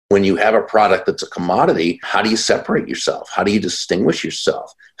When you have a product that's a commodity, how do you separate yourself? How do you distinguish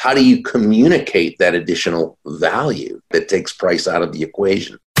yourself? How do you communicate that additional value that takes price out of the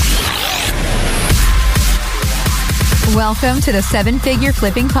equation? Welcome to the Seven Figure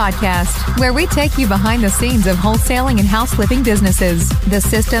Flipping Podcast, where we take you behind the scenes of wholesaling and house flipping businesses. The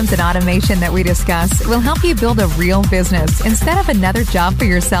systems and automation that we discuss will help you build a real business instead of another job for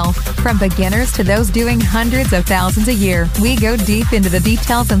yourself. From beginners to those doing hundreds of thousands a year, we go deep into the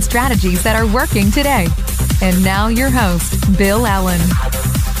details and strategies that are working today. And now your host, Bill Allen.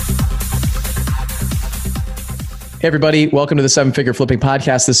 Hey everybody, welcome to the Seven Figure Flipping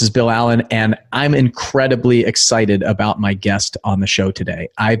Podcast. This is Bill Allen, and I'm incredibly excited about my guest on the show today.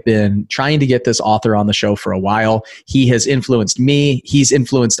 I've been trying to get this author on the show for a while. He has influenced me. He's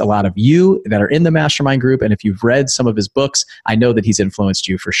influenced a lot of you that are in the mastermind group, and if you've read some of his books, I know that he's influenced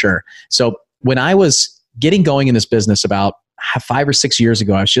you for sure. So when I was getting going in this business about 5 or 6 years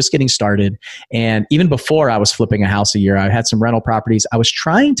ago, I was just getting started. And even before I was flipping a house a year, I had some rental properties. I was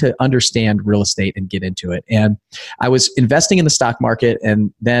trying to understand real estate and get into it. And I was investing in the stock market.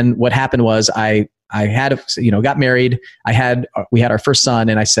 And then what happened was I got married. We had our first son,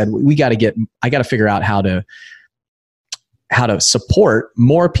 and I said, I got to figure out how to support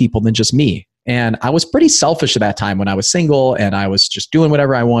more people than just me. And I was pretty selfish at that time when I was single, and I was just doing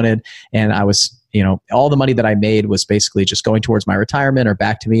whatever I wanted. And I was, all the money that I made was basically just going towards my retirement or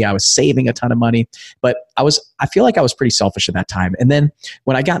back to me. I was saving a ton of money, but I feel like I was pretty selfish at that time. And then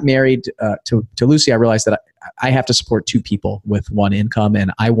when I got married to Lucy, I realized that I have to support two people with one income,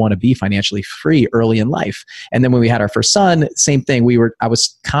 and I want to be financially free early in life. And then when we had our first son, same thing. I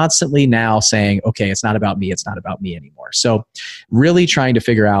was constantly now saying, okay, it's not about me. It's not about me anymore. So really trying to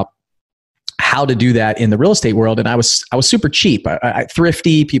figure out how to do that in the real estate world. And I was super cheap. I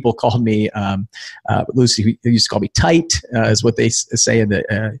thrifty. People called me, Lucy used to call me tight, is what they say in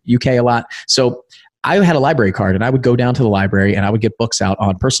the UK a lot. So I had a library card, and I would go down to the library and I would get books out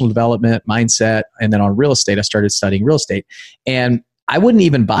on personal development, mindset, and then on real estate. I started studying real estate, and I wouldn't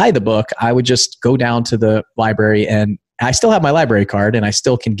even buy the book. I would just go down to the library, and I still have my library card, and I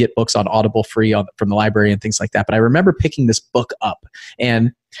still can get books on Audible free from the library and things like that. But I remember picking this book up,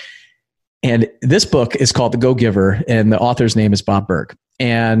 and this book is called The Go-Giver, and the author's name is Bob Burg.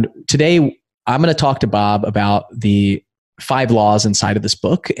 And today I'm going to talk to Bob about the 5 laws inside of this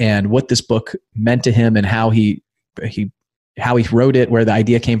book and what this book meant to him and how he wrote it, where the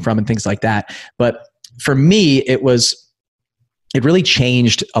idea came from, and things like that. But for me, it really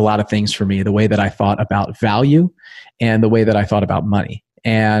changed a lot of things for me, the way that I thought about value and the way that I thought about money.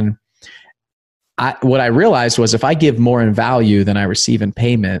 And what I realized was if I give more in value than I receive in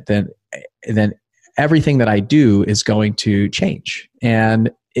payment, then everything that I do is going to change.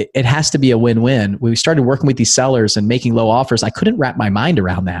 And it has to be a win-win. When we started working with these sellers and making low offers, I couldn't wrap my mind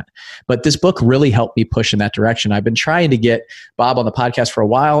around that. But this book really helped me push in that direction. I've been trying to get Bob on the podcast for a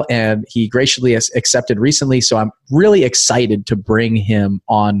while, and he graciously accepted recently. So I'm really excited to bring him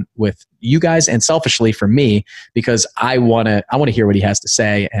on with you guys, and selfishly for me, because I want to hear what he has to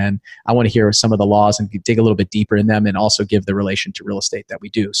say, and I want to hear some of the laws and dig a little bit deeper in them, and also give the relation to real estate that we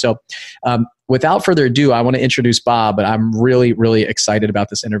do. So without further ado, I want to introduce Bob, but I'm really, really excited about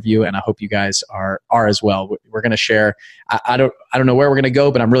this interview, and I hope you guys are as well. We're going to share, I don't know where we're going to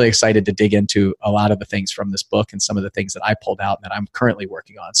go, but I'm really excited to dig into a lot of the things from this book and some of the things that I pulled out that I'm currently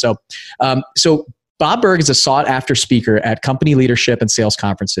working on. So Bob Burg is a sought-after speaker at company leadership and sales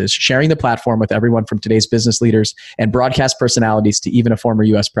conferences, sharing the platform with everyone from today's business leaders and broadcast personalities to even a former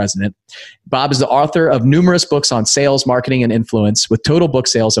U.S. president. Bob is the author of numerous books on sales, marketing, and influence, with total book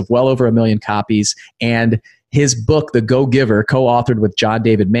sales of well over 1 million copies. And his book, The Go-Giver, co-authored with John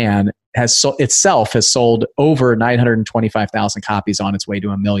David Mann, has sold over 925,000 copies, on its way to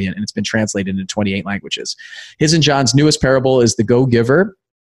 1 million, and it's been translated into 28 languages. His and John's newest parable is The Go-Giver.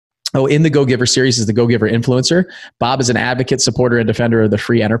 In the Go-Giver series is the Go-Giver Influencer. Bob is an advocate, supporter, and defender of the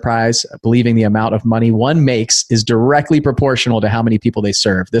free enterprise, believing the amount of money one makes is directly proportional to how many people they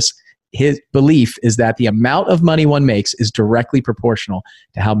serve. His belief is that the amount of money one makes is directly proportional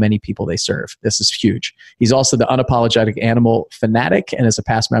to how many people they serve. This is huge. He's also the unapologetic animal fanatic, and is a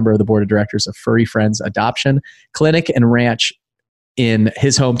past member of the board of directors of Furry Friends Adoption Clinic and Ranch in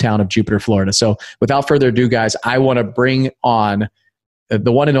his hometown of Jupiter, Florida. So without further ado, guys, I want to bring on the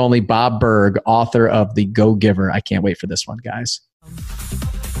one and only Bob Burg, author of The Go-Giver. I can't wait for this one, guys.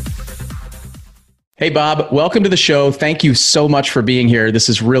 Hey, Bob, welcome to the show. Thank you so much for being here. This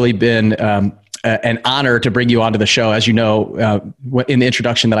has really been an honor to bring you onto the show. As you know, in the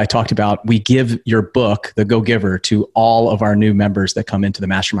introduction that I talked about, we give your book, The Go-Giver, to all of our new members that come into the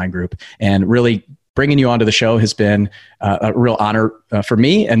mastermind group, and really bringing you onto the show has been a real honor for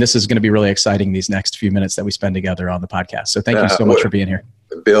me. And this is going to be really exciting these next few minutes that we spend together on the podcast. So thank you so much for being here.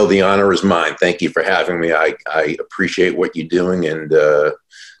 Bill, the honor is mine. Thank you for having me. I appreciate what you're doing, and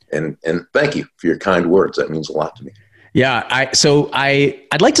thank you for your kind words. That means a lot to me. Yeah.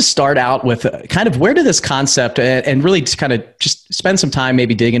 I'd like to start out with kind of where did this concept and really to kind of just spend some time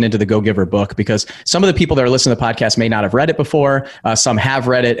maybe digging into the Go Giver book, because some of the people that are listening to the podcast may not have read it before. Some have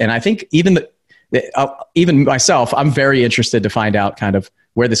read it. And I think even myself, I'm very interested to find out kind of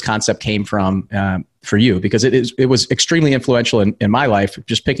where this concept came from for you, because it was extremely influential in my life,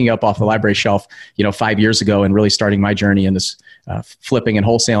 just picking up off the library shelf, 5 years ago and really starting my journey in this flipping and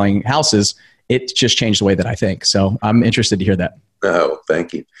wholesaling houses. It just changed the way that I think. So I'm interested to hear that. Oh,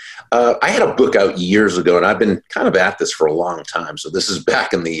 thank you. I had a book out years ago, and I've been kind of at this for a long time. So this is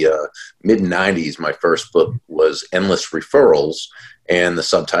back in the mid-'90s. My first book was Endless Referrals, and the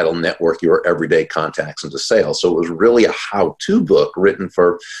subtitle, Network Your Everyday Contacts into Sales. So it was really a how-to book written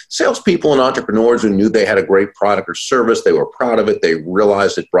for salespeople and entrepreneurs who knew they had a great product or service. They were proud of it. They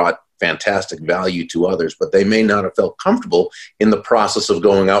realized it brought fantastic value to others, but they may not have felt comfortable in the process of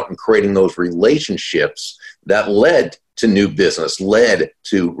going out and creating those relationships that led to new business, led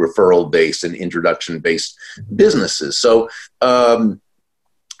to referral-based and introduction-based businesses. So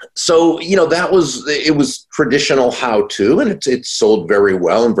it was traditional how-to, and it sold very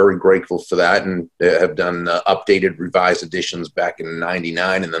well. I'm very grateful for that, and have done updated, revised editions back in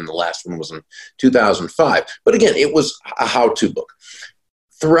 '99, and then the last one was in 2005. But again, it was a how-to book.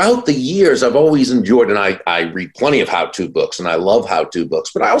 Throughout the years, I've always enjoyed, and I read plenty of how-to books, and I love how-to books,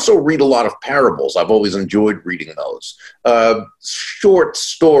 but I also read a lot of parables. I've always enjoyed reading those. Short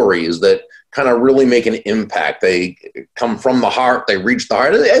stories that kind of really make an impact. They come from the heart. They reach the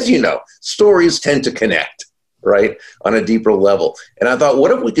heart. As you know, stories tend to connect, right, on a deeper level. And I thought,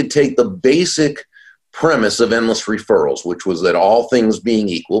 what if we could take the basic premise of Endless Referrals, which was that all things being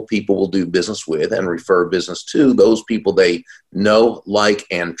equal, people will do business with and refer business to those people they know, like,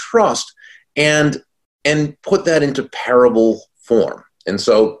 and trust, and put that into parable form. And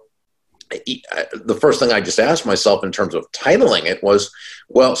so the first thing I just asked myself in terms of titling it was,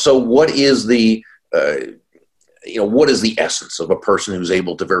 well, so what is the essence of a person who's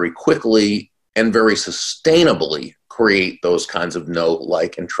able to very quickly and very sustainably create those kinds of know,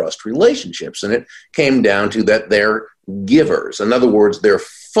 like, and trust relationships? And it came down to that they're givers. In other words, their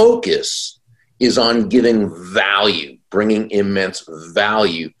focus is on giving value, bringing immense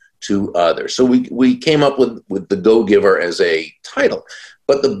value to others. So we came up with the Go Giver as a title.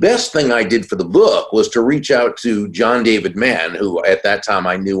 But the best thing I did for the book was to reach out to John David Mann, who at that time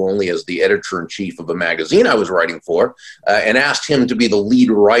I knew only as the editor-in-chief of a magazine I was writing for, and asked him to be the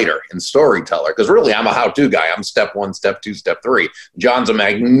lead writer and storyteller. Because really, I'm a how-to guy. I'm step 1, step 2, step 3. John's a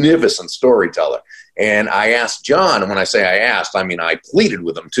magnificent storyteller. And I asked John, and when I say I asked, I mean I pleaded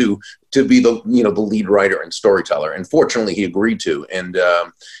with him to be the lead writer and storyteller. And fortunately, he agreed to.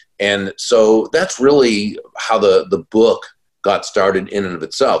 And so that's really how the book got started in and of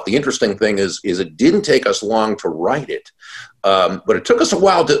itself. The interesting thing is it didn't take us long to write it, but it took us a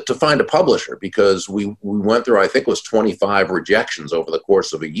while to find a publisher, because we went through, I think it was 25 rejections over the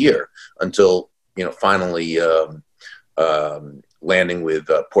course of a year until, finally landing with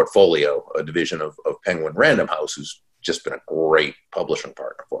Portfolio, a division of Penguin Random House, who's just been a great publishing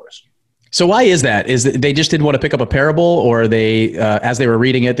partner for us. So why is that? Is it they just didn't want to pick up a parable, or they, as they were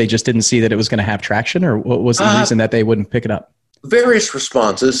reading it, they just didn't see that it was going to have traction, or what was the reason that they wouldn't pick it up? Various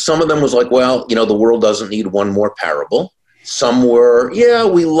responses. Some of them was like, well, the world doesn't need one more parable. Some were, yeah,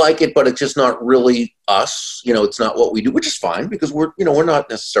 we like it, but it's just not really us. It's not what we do, which is fine, because we're not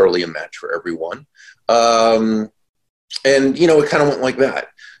necessarily a match for everyone. And it kind of went like that.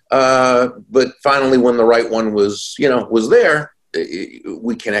 But finally, when the right one was there,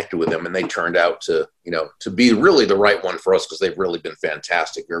 we connected with them, and they turned out to be really the right one for us, because they've really been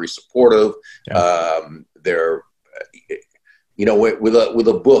fantastic, very supportive. Yeah. They're, with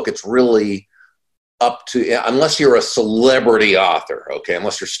a book, it's really up to, unless you're a celebrity author, okay,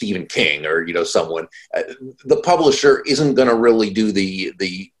 unless you're Stephen King or, someone, the publisher isn't going to really do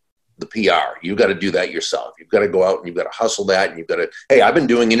the PR. You've got to do that yourself. You've got to go out and you've got to hustle that, and you've got to, hey, I've been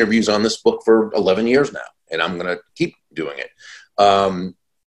doing interviews on this book for 11 years now, and I'm going to keep doing it.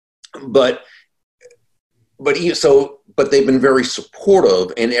 But they've been very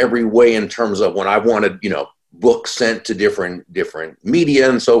supportive in every way, in terms of when I wanted, books sent to different media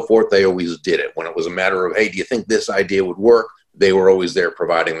and so forth, they always did it. When it was a matter of, hey, do you think this idea would work? They were always there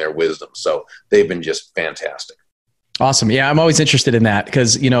providing their wisdom. So they've been just fantastic. Awesome. Yeah, I'm always interested in that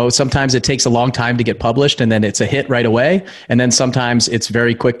because, sometimes it takes a long time to get published and then it's a hit right away. And then sometimes it's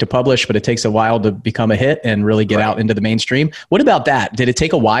very quick to publish, but it takes a while to become a hit and really get out into the mainstream. What about that? Did it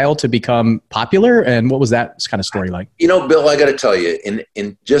take a while to become popular? And what was that kind of story like? Bill, I got to tell you,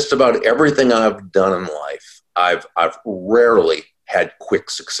 in just about everything I've done in life, I've rarely had quick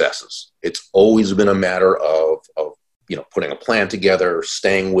successes. It's always been a matter of putting a plan together,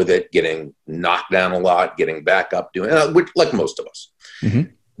 staying with it, getting knocked down a lot, getting back up, doing like most of us. Mm-hmm.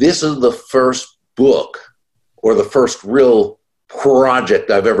 This is the first book or the first real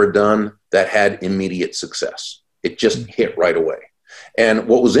project I've ever done that had immediate success. It just hit right away. And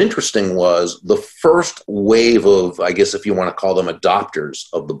what was interesting was the first wave of, I guess if you want to call them adopters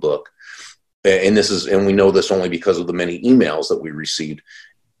of the book, and we know this only because of the many emails that we received,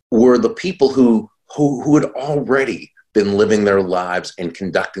 were the people who had already been living their lives and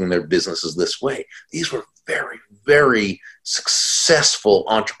conducting their businesses this way. These were very, very successful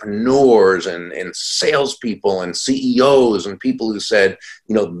entrepreneurs and salespeople and CEOs and people who said,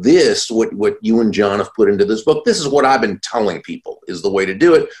 what you and John have put into this book, this is what I've been telling people is the way to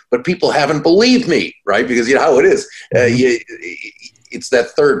do it, but people haven't believed me, right? Because you know how it is. It's that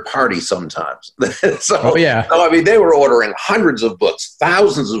third party sometimes. So they were ordering hundreds of books,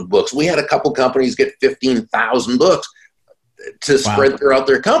 thousands of books. We had a couple companies get 15,000 books to spread throughout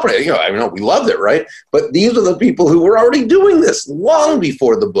their company. We loved it, right? But these are the people who were already doing this long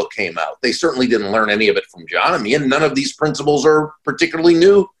before the book came out. They certainly didn't learn any of it from John and me, and none of these principles are particularly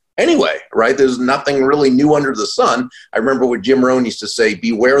new anyway, right? There's nothing really new under the sun. I remember what Jim Rohn used to say,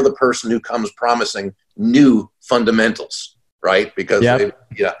 beware the person who comes promising new fundamentals, right? Because,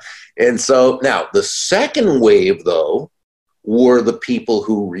 And so now the second wave, though, were the people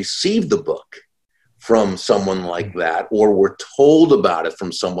who received the book from someone like that, or were told about it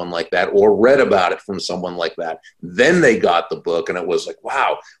from someone like that, or read about it from someone like that. Then they got the book and it was like,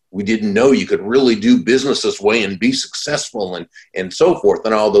 wow, we didn't know you could really do business this way and be successful and so forth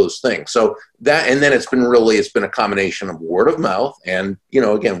and all those things. So that, and then it's been a combination of word of mouth. And,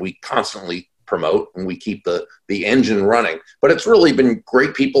 again, we constantly promote and we keep the engine running, but it's really been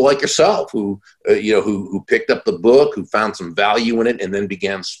great people like yourself who picked up the book, who found some value in it and then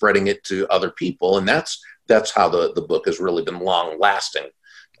began spreading it to other people. And that's how the book has really been long lasting,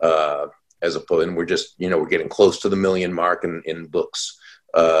 as opposed, and we're just, we're getting close to the 1 million mark in books.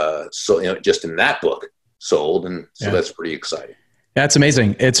 So, just in that book sold. And so that's pretty exciting. That's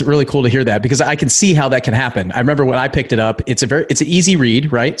amazing. It's really cool to hear that because I can see how that can happen. I remember when I picked it up, it's an easy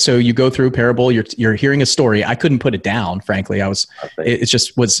read, right? So you go through a parable, you're hearing a story. I couldn't put it down, frankly. It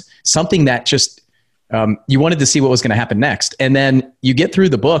just was something that just, you wanted to see what was going to happen next. And then you get through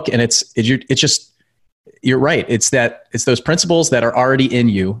the book and it's just, you're right. It's those principles that are already in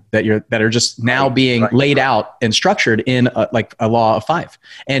you that are just now being laid out and structured in a law of 5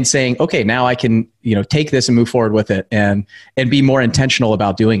 and saying, okay, now I can, take this and move forward with it and be more intentional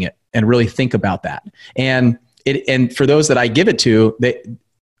about doing it and really think about that. And for those that I give it to,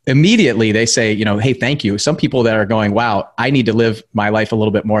 immediately they say, hey, thank you. Some people that are going, wow, I need to live my life a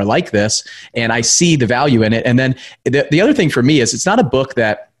little bit more like this. And I see the value in it. And then the other thing for me is it's not a book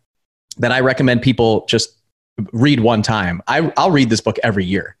that I recommend people just read one time. I'll read this book every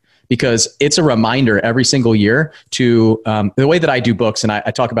year because it's a reminder every single year to the way that I do books. And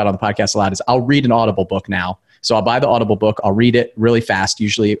I talk about it on the podcast a lot is I'll read an Audible book now. So I'll buy the Audible book. I'll read it really fast,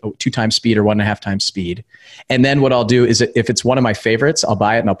 usually 2 times speed or 1.5 times speed. And then what I'll do is if it's one of my favorites, I'll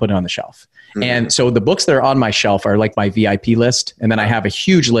buy it and I'll put it on the shelf. Mm-hmm. And so the books that are on my shelf are like my VIP list. And then I have a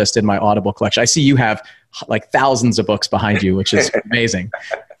huge list in my Audible collection. I see you have like thousands of books behind you, which is amazing.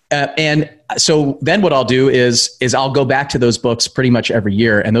 And so then what I'll do is I'll go back to those books pretty much every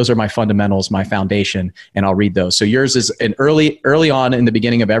year. And those are my fundamentals, my foundation, and I'll read those. So yours is an early on in the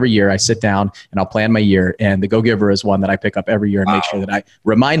beginning of every year, I sit down and I'll plan my year. And The Go-Giver is one that I pick up every year and make sure that I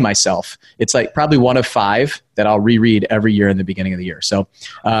remind myself. It's like probably one of 5 that I'll reread every year in the beginning of the year. So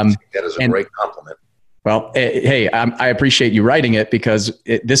that is a great compliment. Well, hey, I appreciate you writing it because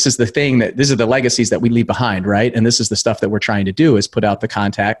this is the thing these are the legacies that we leave behind, right? And this is the stuff that we're trying to do is put out the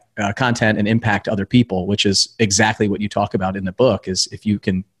content and impact other people, which is exactly what you talk about in the book. Is if you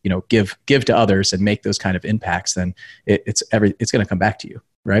can, give to others and make those kind of impacts, then it's going to come back to you,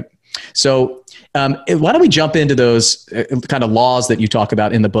 right? So why don't we jump into those kind of laws that you talk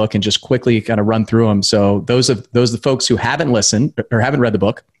about in the book and just quickly kind of run through them. So those the folks who haven't listened or haven't read the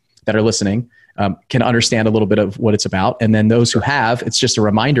book that are listening. Can understand a little bit of what it's about. And then those who have, it's just a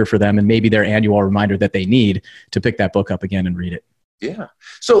reminder for them and maybe their annual reminder that they need to pick that book up again and read it. Yeah.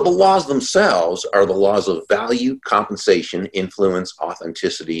 So the laws themselves are the laws of value, compensation, influence,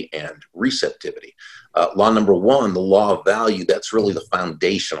 authenticity, and receptivity. Law number one, the law of value, that's really the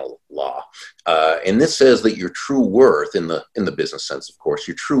foundational law. And this says that your true worth, in the business sense, of course,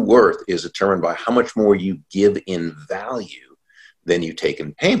 your true worth is determined by how much more you give in value than you take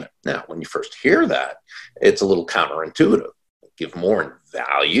in payment. Now, when you first hear that, it's a little counterintuitive. I give more in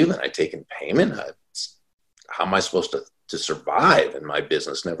value than I take in payment. How am I supposed to survive in my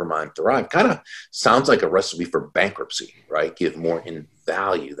business, never mind thrive? Kind of sounds like a recipe for bankruptcy, right? Give more in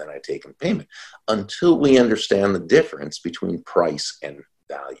value than I take in payment, until we understand the difference between price and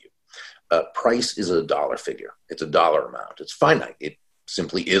value. Price is a dollar figure. It's a dollar amount. It's finite. It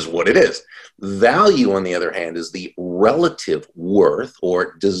simply is what it is. Value, on the other hand, is the relative worth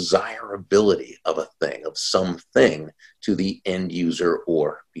or desirability of a thing, of something, to the end user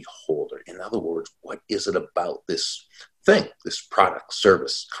or beholder. In other words, what is it about this thing, this product,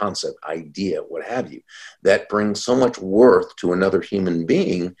 service, concept, idea, what have you, that brings so much worth to another human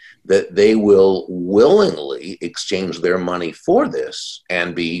being that they will willingly exchange their money for this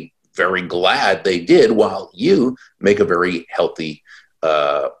and be very glad they did, while you make a very healthy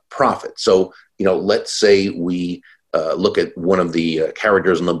profit. So, let's say we look at one of the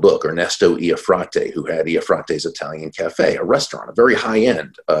characters in the book, Ernesto Iafrate, who had Iafrate's Italian Cafe, a restaurant, a very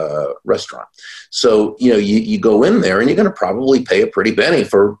high-end restaurant. So, you go in there and you're going to probably pay a pretty penny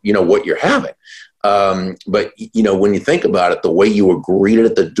for, what you're having. But, when you think about it, the way you were greeted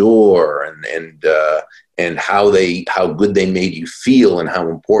at the door and how good they made you feel and how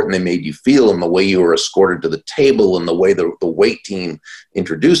important they made you feel, and the way you were escorted to the table, and the way the wait team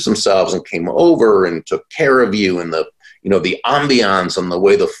introduced themselves and came over and took care of you, and the ambiance and the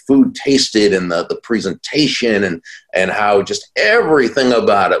way the food tasted, and the presentation, and how just everything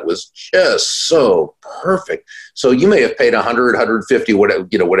about it was just so perfect. So you may have paid $100,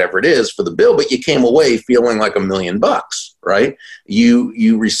 $150, whatever it is for the bill, but you came away feeling like $1 million, right?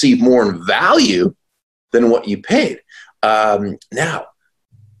 You received more in value than what you paid. Now,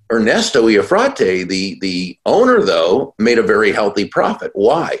 Ernesto Iafrate, the owner, though, made a very healthy profit.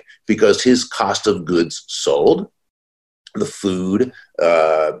 Why? Because his cost of goods sold, the food,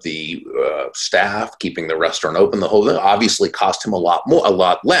 the staff, keeping the restaurant open, the whole thing, obviously cost him a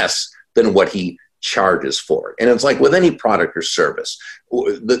lot less than what he charges for it. And it's like with any product or service,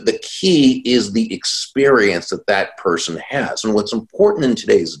 the key is the experience that person has. And what's important in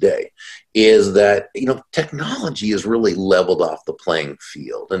today's day is that, technology has really leveled off the playing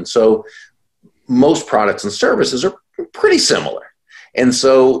field. And so most products and services are pretty similar. And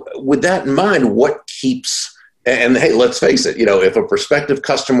so with that in mind, what keeps, and hey, let's face it, if a prospective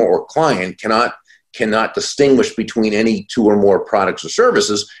customer or client cannot distinguish between any two or more products or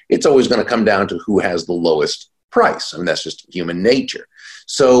services, it's always going to come down to who has the lowest price. I mean, that's just human nature.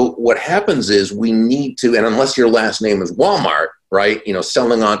 So what happens is we need to, and unless your last name is Walmart, right,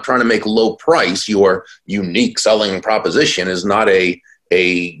 trying to make low price your unique selling proposition is not a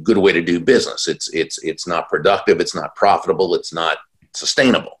good way to do business. It's not productive. It's not profitable. It's not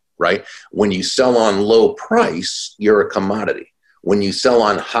sustainable, right? When you sell on low price, you're a commodity. When you sell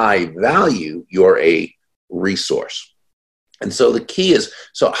on high value, you're a resource. And so the key is,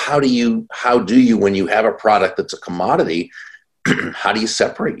 so how do you, when you have a product that's a commodity, how do you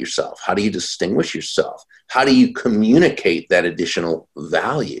separate yourself? How do you distinguish yourself? How do you communicate that additional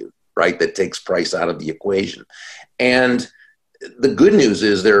value, right, that takes price out of the equation? And the good news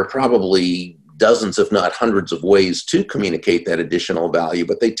is there are probably dozens, if not hundreds, of ways to communicate that additional value,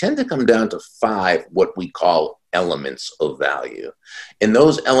 but they tend to come down to 5 what we call elements of value. And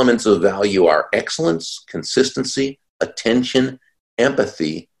those elements of value are excellence, consistency, attention,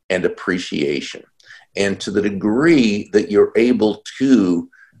 empathy, and appreciation. And to the degree that you're able to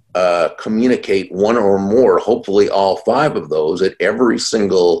communicate one or more, hopefully all 5 of those at every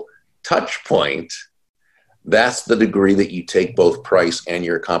single touch point, that's the degree that you take both price and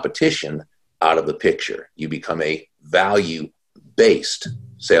your competition out of the picture. You become a value-based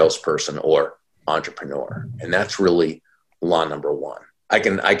salesperson or entrepreneur. And that's really law number 1. I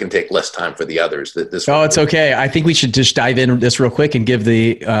can take less time for the others. It's okay. I think we should just dive in this real quick and give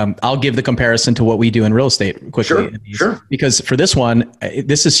I'll give the comparison to what we do in real estate quickly. Sure. Because for this one,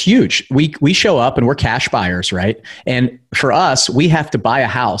 this is huge. We show up and we're cash buyers, right? And for us, we have to buy a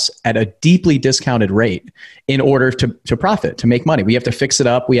house at a deeply discounted rate in order to profit, to make money. We have to fix it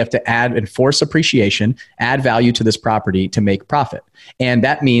up. We have to and force appreciation, add value to this property to make profit. And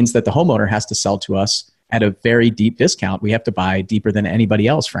that means that the homeowner has to sell to us at a very deep discount. We have to buy deeper than anybody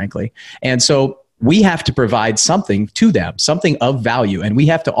else, frankly. And so we have to provide something to them, something of value. And we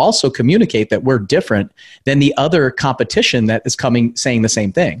have to also communicate that we're different than the other competition that is coming saying the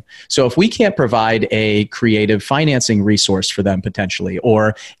same thing. So if we can't provide a creative financing resource for them potentially,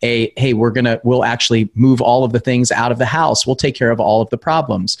 or hey, we'll actually move all of the things out of the house. We'll take care of all of the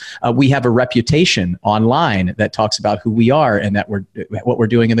problems. We have a reputation online that talks about who we are and that what we're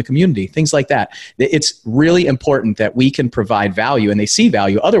doing in the community, things like that. It's really important that we can provide value and they see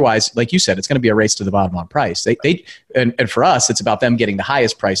value. Otherwise, like you said, it's going to be a race to the bottom on price. And for us, it's about them getting the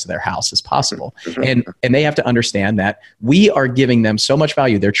highest price of their house as possible. And they have to understand that we are giving them so much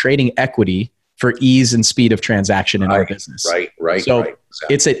value. They're trading equity for ease and speed of transaction in our business. Right. So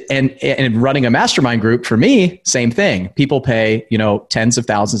exactly. And running a mastermind group for me, same thing. People pay, tens of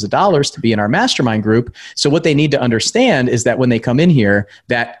thousands of dollars to be in our mastermind group. So what they need to understand is that when they come in here,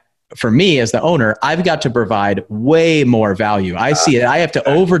 that for me as the owner, I've got to provide way more value. I see it. I have to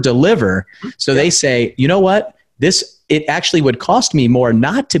over deliver. So they say, you know what? It actually would cost me more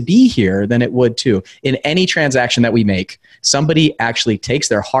not to be here than it would to. In any transaction that we make, somebody actually takes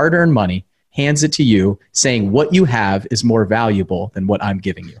their hard-earned money, hands it to you, saying what you have is more valuable than what I'm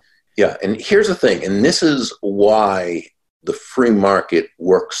giving you. Yeah, and here's the thing, and this is why the free market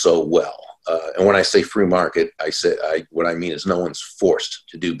works so well. And when I say free market, what I mean is no one's forced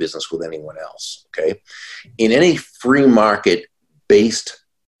to do business with anyone else, okay? In any free market-based,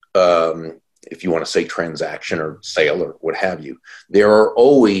 if you want to say transaction or sale or what have you, there are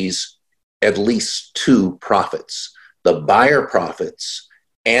always at least two profits, the buyer profits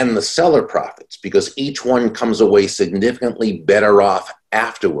and the seller profits, because each one comes away significantly better off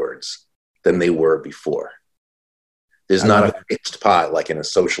afterwards than they were before. There's not a fixed pie like in a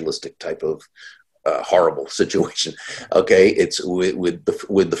socialistic type of horrible situation. Okay, it's with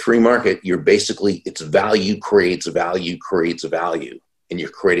the free market. It's value creates value creates value, and you're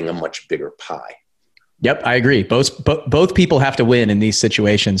creating a much bigger pie. Yep, I agree. Both people have to win in these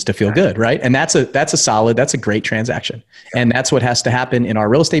situations to feel good, right? And that's a great transaction. And that's what has to happen in our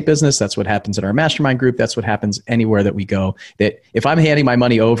real estate business. That's what happens in our mastermind group. That's what happens anywhere that we go. That if I'm handing my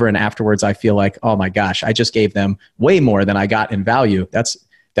money over and afterwards I feel like, oh my gosh, I just gave them way more than I got in value. That's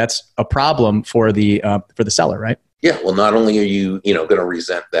a problem for the seller, right? Yeah. Well, not only are you going to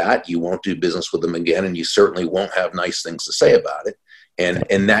resent that, you won't do business with them again, and you certainly won't have nice things to say about it.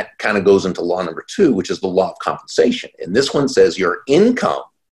 And that kind of goes into law number 2, which is the law of compensation. And this one says your income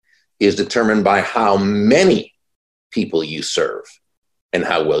is determined by how many people you serve and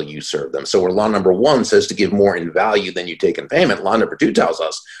how well you serve them. So where law number 1 says to give more in value than you take in payment, law number 2 tells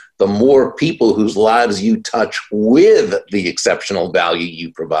us the more people whose lives you touch with the exceptional value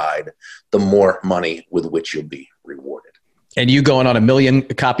you provide, the more money with which you'll be rewarded. And you going on 1 million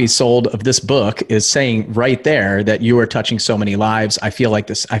copies sold of this book is saying right there that you are touching so many lives. I feel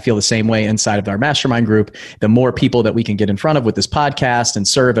the same way inside of our mastermind group. The more people that we can get in front of with this podcast and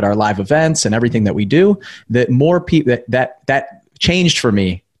serve at our live events and everything that we do, the more people that changed for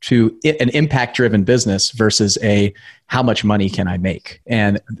me to an impact-driven business versus how much money can I make?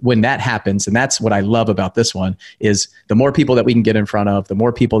 And when that happens, and that's what I love about this one, is the more people that we can get in front of, the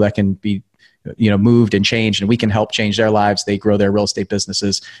more people that can be moved and changed, and we can help change their lives. They grow their real estate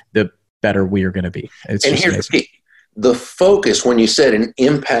businesses, the better we are going to be. And here's the key. The focus, when you said an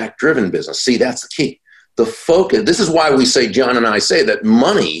impact-driven business, see, that's the key. The focus, this is why we say, John and I say that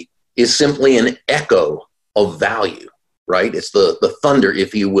money is simply an echo of value, right? It's the thunder,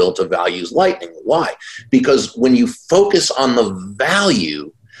 if you will, to value's lightning. Why? Because when you focus on the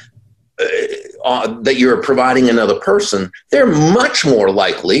value that you're providing another person, they're much more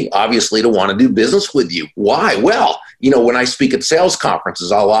likely, obviously, to want to do business with you. Why? Well, when I speak at sales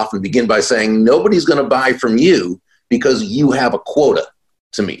conferences, I'll often begin by saying, nobody's going to buy from you because you have a quota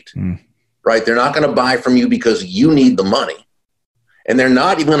to meet, right? They're not going to buy from you because you need the money. And they're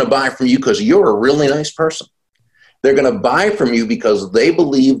not even going to buy from you because you're a really nice person. They're going to buy from you because they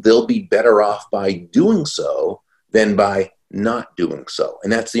believe they'll be better off by doing so than by not doing so.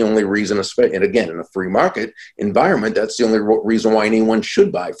 And that's the only reason, and again, in a free market environment, that's the only reason why anyone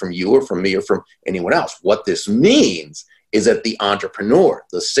should buy from you or from me or from anyone else. What this means is that the entrepreneur,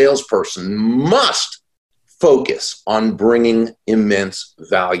 the salesperson, must focus on bringing immense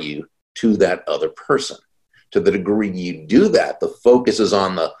value to that other person. To the degree you do that, the focus is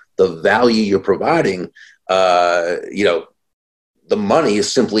on the value you're providing. The money is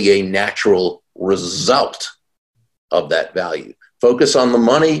simply a natural result of that value. Focus on the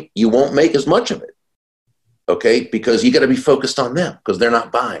money, you won't make as much of it, okay? Because you got to be focused on them because they're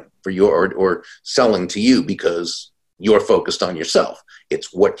not buying for you or selling to you because you're focused on yourself.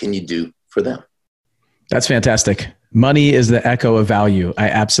 It's what can you do for them. That's fantastic. Money is the echo of value. I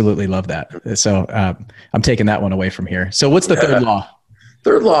absolutely love that. So I'm taking that one away from here. So what's the third law?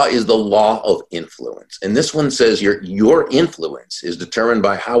 Third law is the law of influence. And this one says your influence is determined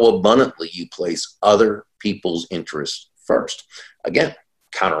by how abundantly you place other people's interests first. Again,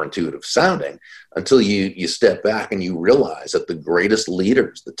 counterintuitive sounding until you step back and you realize that the greatest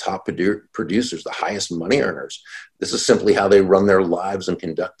leaders, the top producers, the highest money earners, this is simply how they run their lives and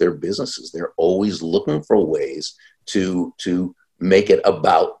conduct their businesses. They're always looking for ways to make it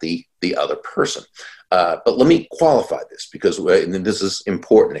about the other person. But let me qualify this because and this is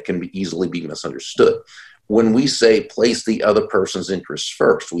important. It can easily be misunderstood. When we say place the other person's interests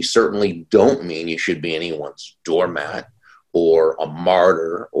first, we certainly don't mean you should be anyone's doormat or a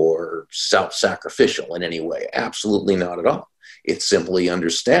martyr or self-sacrificial in any way. Absolutely not at all. It's simply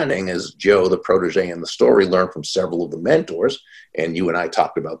understanding, as Joe, the protege in the story, learned from several of the mentors, and you and I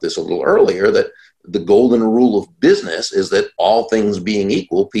talked about this a little earlier, that the golden rule of business is that all things being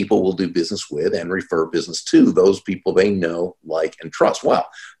equal, people will do business with and refer business to those people they know, like, and trust. Well,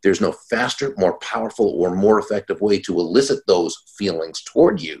 there's no faster, more powerful, or more effective way to elicit those feelings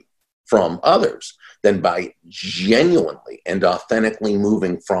toward you from others than by genuinely and authentically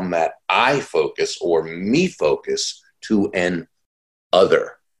moving from that I focus or me focus to an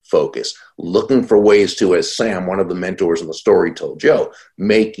other focus, looking for ways to, as Sam, one of the mentors in the story, told Joe,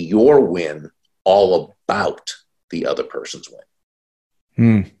 make your win all about the other person's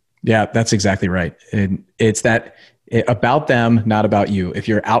win. Yeah, that's exactly right. And it's about them, not about you. If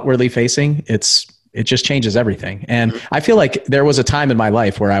you're outwardly facing, it just changes everything. And I feel like there was a time in my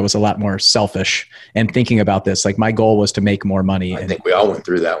life where I was a lot more selfish and thinking about this. Like my goal was to make more money. I think we all went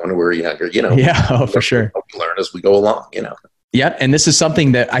through that when we were younger, Yeah, for sure. We learn as we go along, Yeah. And this is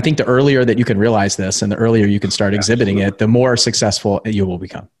something that I think the earlier that you can realize this and the earlier you can start exhibiting it, the more successful you will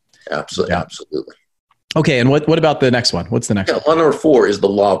become. Absolutely. Yeah. Absolutely. Okay. And what about the next one? What's the next one? Law number 4 is the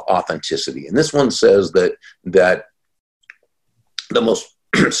law of authenticity. And this one says that the most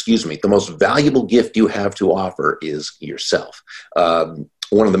the most valuable gift you have to offer is yourself.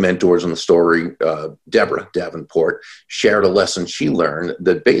 One of the mentors in the story, Deborah Davenport, shared a lesson she learned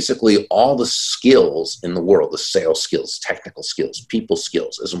that basically all the skills in the world, the sales skills, technical skills, people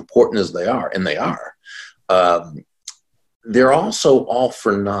skills, as important as they are, and they are, they're also all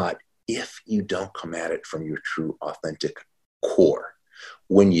for naught if you don't come at it from your true, authentic core.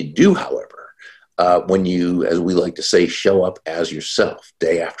 When you do, however, when you, as we like to say, show up as yourself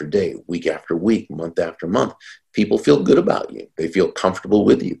day after day, week after week, month after month, people feel good about you. They feel comfortable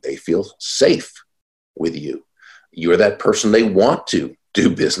with you. They feel safe with you. You're that person they want to do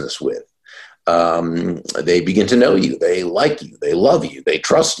business with. They begin to know you. They like you. They love you. They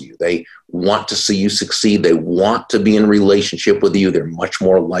trust you. They want to see you succeed. They want to be in relationship with you. They're much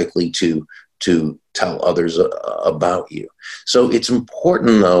more likely to tell others about you. So it's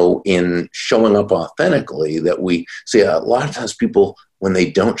important, though, in showing up authentically that we see a lot of times people, when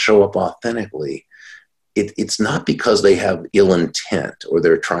they don't show up authentically, it's not because they have ill intent or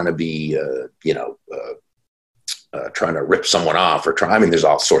they're trying to be, trying to rip someone off or there's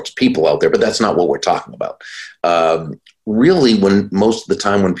all sorts of people out there, but that's not what we're talking about. Really, when most of the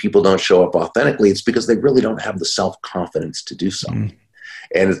time when people don't show up authentically, it's because they really don't have the self-confidence to do so.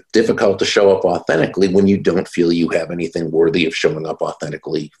 And it's difficult to show up authentically when you don't feel you have anything worthy of showing up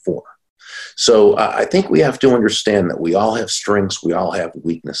authentically for. So I think we have to understand that we all have strengths, we all have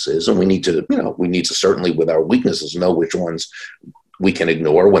weaknesses, and we need to certainly with our weaknesses know which ones we can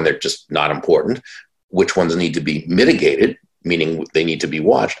ignore when they're just not important, which ones need to be mitigated, meaning they need to be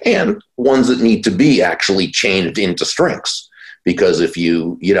watched, and ones that need to be actually changed into strengths. Because if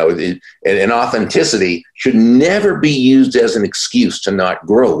and authenticity should never be used as an excuse to not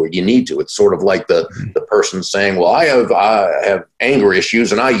grow where you need to. It's sort of like the person saying, well, I have anger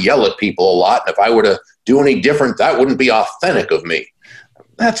issues and I yell at people a lot. And if I were to do any different, that wouldn't be authentic of me.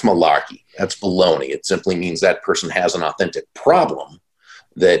 That's malarkey. That's baloney. It simply means that person has an authentic problem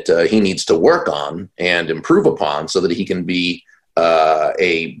that he needs to work on and improve upon so that he can be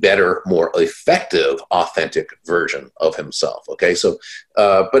a better, more effective, authentic version of himself. Okay. So,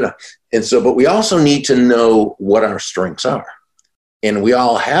 but we also need to know what our strengths are, and we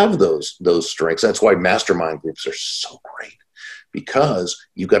all have those strengths. That's why mastermind groups are so great, because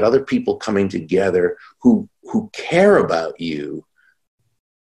you've got other people coming together who care about you.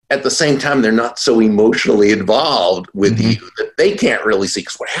 At the same time, they're not so emotionally involved with you that they can't really see.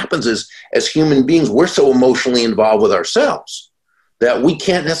 Because what happens is, as human beings, we're so emotionally involved with ourselves that we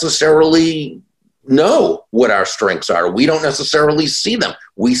can't necessarily know what our strengths are. We don't necessarily see them.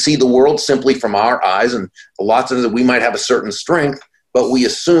 We see the world simply from our eyes, and lots of that we might have a certain strength, but we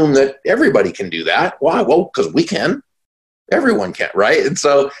assume that everybody can do that. Why? Well, because we can. Everyone can, right? And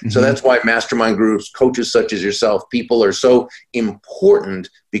so that's why mastermind groups, coaches such as yourself, people are so important,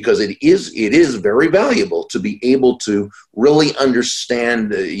 because it is very valuable to be able to really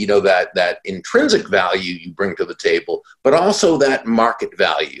understand, that intrinsic value you bring to the table, but also that market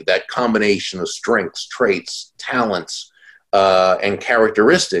value, that combination of strengths, traits, talents, and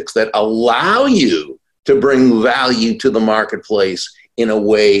characteristics that allow you to bring value to the marketplace in a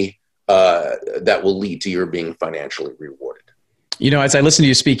way that will lead to your being financially rewarded. As I listen to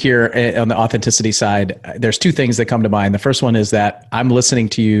you speak here on the authenticity side, there's two things that come to mind. The first one is that I'm listening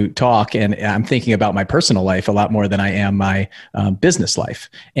to you talk and I'm thinking about my personal life a lot more than I am my business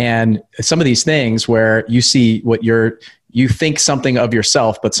life. And some of these things where you see you think something of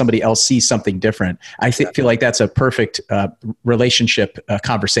yourself, but somebody else sees something different. I feel like that's a perfect relationship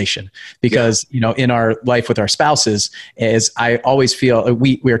conversation, because, in our life with our spouses, is I always feel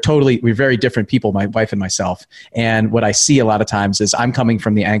we're very different people, my wife and myself. And what I see a lot of times is I'm coming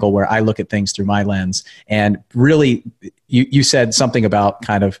from the angle where I look at things through my lens. And really, you said something about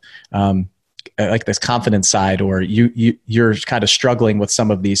kind of, like this confidence side, or you're kind of struggling with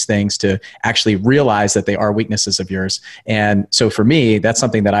some of these things to actually realize that they are weaknesses of yours. And so for me, that's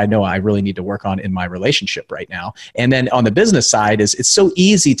something that I know I really need to work on in my relationship right now. And then on the business side, it's so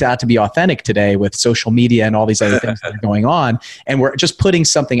easy to be authentic today with social media and all these other things that are going on. And we're just putting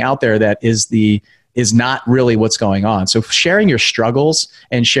something out there that is not really what's going on. So sharing your struggles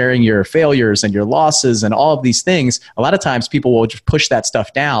and sharing your failures and your losses and all of these things, a lot of times people will just push that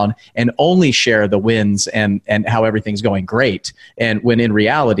stuff down and only share the wins and how everything's going great. And when in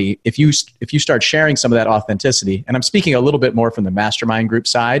reality, if you start sharing some of that authenticity, and I'm speaking a little bit more from the mastermind group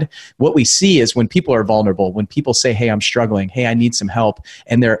side, what we see is when people are vulnerable, when people say, hey, I'm struggling, hey, I need some help,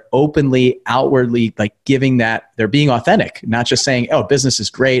 and they're openly, outwardly giving that, they're being authentic, not just saying, oh, business is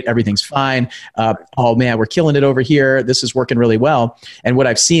great, everything's fine. Oh man, we're killing it over here. This is working really well. And what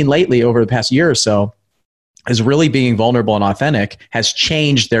I've seen lately over the past year or so is really being vulnerable and authentic has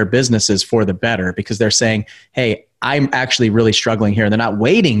changed their businesses for the better, because they're saying, hey, I'm actually really struggling here. And they're not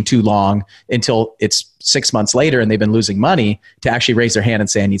waiting too long until it's 6 months later and they've been losing money to actually raise their hand and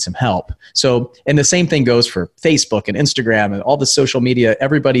say, I need some help. So, and the same thing goes for Facebook and Instagram and all the social media.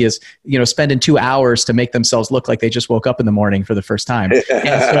 Everybody is, spending 2 hours to make themselves look like they just woke up in the morning for the first time. And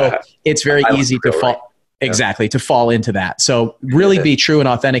so it's very easy to fall. Exactly, to fall into that. So really be true and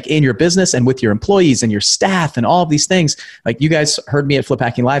authentic in your business and with your employees and your staff and all of these things. Like you guys heard me at Flip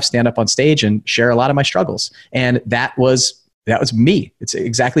Hacking Live stand up on stage and share a lot of my struggles. And that was me. It's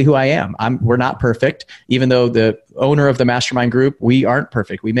exactly who I am. We're not perfect. Even though the owner of the mastermind group, we aren't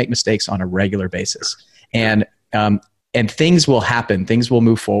perfect. We make mistakes on a regular basis. And things will happen. Things will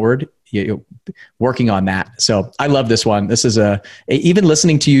move forward. Working on that. So I love this one. This is even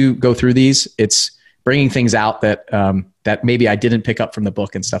listening to you go through these, it's bringing things out that that maybe I didn't pick up from the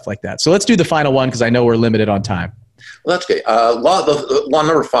book and stuff like that. So let's do the final one, because I know we're limited on time. Well, that's okay. Law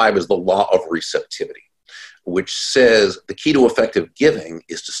number 5 is the law of receptivity, which says the key to effective giving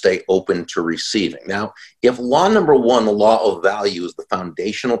is to stay open to receiving. Now, if law number 1, the law of value, is the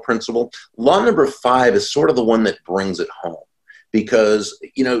foundational principle, law number 5 is sort of the one that brings it home, because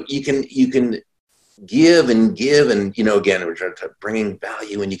you can give and again, we're trying to bringing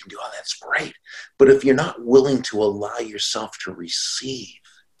value, and you can do all that's great. But if you're not willing to allow yourself to receive,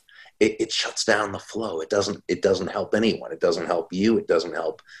 it shuts down the flow. It doesn't help anyone. It doesn't help you. It doesn't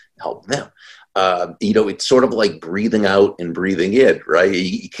help them. It's sort of like breathing out and breathing in, right?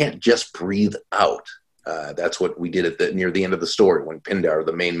 You can't just breathe out. That's what we did near the end of the story when Pindar,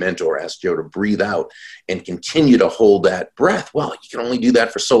 the main mentor, asked Joe to breathe out and continue to hold that breath. Well, you can only do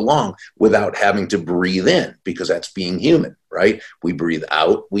that for so long without having to breathe in, because that's being human, right? We breathe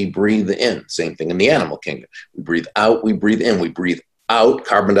out, we breathe in. Same thing in the animal kingdom. We breathe out, we breathe in. We breathe out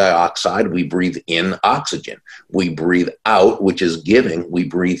carbon dioxide, we breathe in oxygen. We breathe out, which is giving. We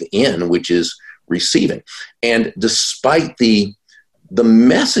breathe in, which is receiving. And despite the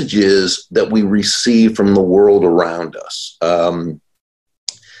messages that we receive from the world around us, and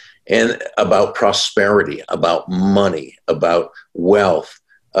about prosperity, about money, about wealth,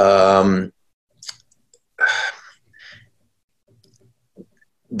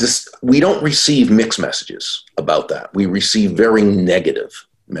 we don't receive mixed messages about that. We receive very negative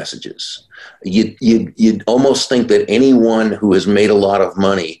messages. You'd almost think that anyone who has made a lot of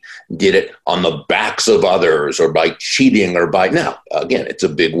money did it on the backs of others, or by cheating, or now, again, it's a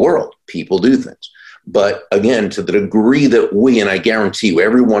big world. People do things. But again, to the degree that and I guarantee you,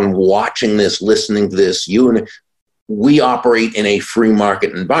 everyone watching this, listening to this, we operate in a free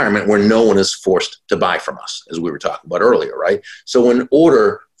market environment where no one is forced to buy from us, as we were talking about earlier, right? So in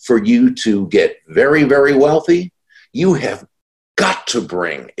order for you to get very, very wealthy, you have got to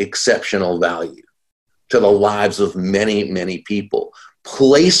bring exceptional value to the lives of many, many people,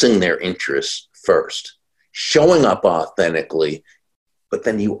 placing their interests first, showing up authentically, but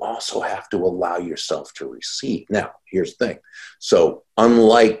then you also have to allow yourself to receive. Now, here's the thing. So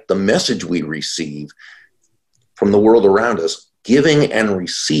unlike the message we receive from the world around us, giving and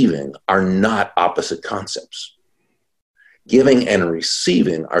receiving are not opposite concepts. Giving and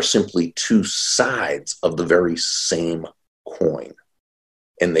receiving are simply two sides of the very same coin,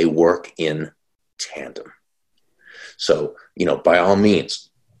 and they work in tandem. So, by all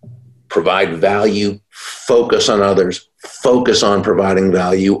means, provide value, focus on others, focus on providing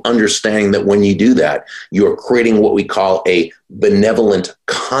value, understanding that when you do that, you're creating what we call a benevolent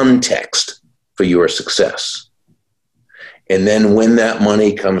context for your success. And then when that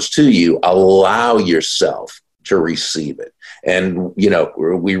money comes to you, allow yourself to receive it. And,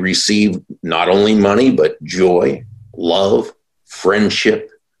 we receive not only money, but joy, love, friendship,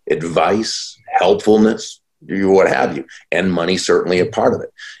 advice, helpfulness, what have you. And money certainly a part of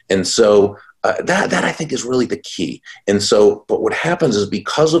it. And so that I think is really the key. And so, but what happens is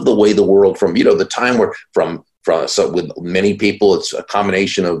because of the way the world from, the time where so with many people, it's a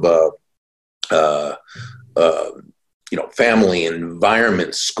combination of, family,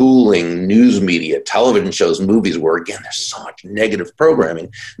 environment, schooling, news media, television shows, movies, where again, there's so much negative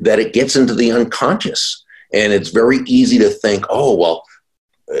programming that it gets into the unconscious. And it's very easy to think, oh, well,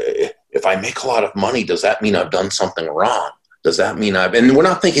 if I make a lot of money, does that mean I've done something wrong? Does that mean and we're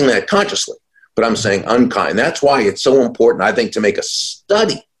not thinking that consciously, but I'm saying unkind. That's why it's so important, I think, to make a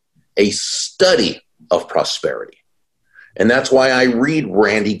study of prosperity. And that's why I read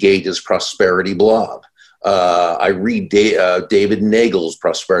Randy Gage's prosperity blog. I read David Nagel's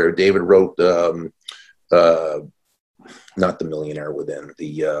prosperity. David wrote, not The Millionaire Within,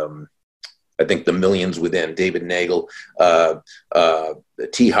 I think The Millions Within. David Nagel,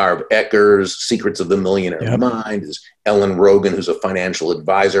 T. Harv Eker's Secrets of the Millionaire Mind, is Ellen Rogan, who's a financial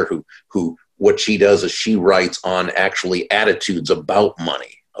advisor, who what she does is she writes on actually attitudes about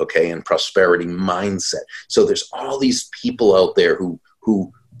money, and prosperity mindset. So there's all these people out there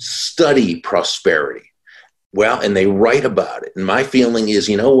who study prosperity. Well, and they write about it. And my feeling is,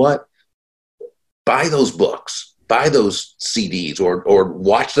 you know what? Buy those books, buy those CDs, or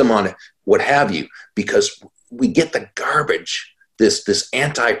watch them on what have you, because we get the garbage, this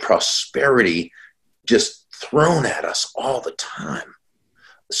anti-prosperity just thrown at us all the time.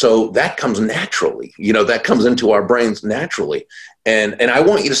 So that comes naturally, that comes into our brains naturally. And I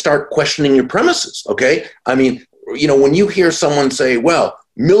want you to start questioning your premises, okay? I mean, when you hear someone say, well,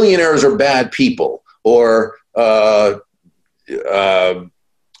 millionaires are bad people, or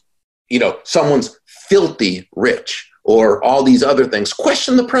someone's filthy rich, or all these other things,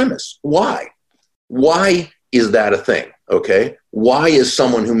 question the premise. Why is that a thing? Okay. Why is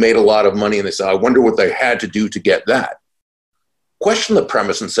someone who made a lot of money and they say, I wonder what they had to do to get that? Question the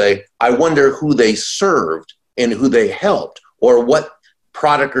premise and say, I wonder who they served and who they helped, or what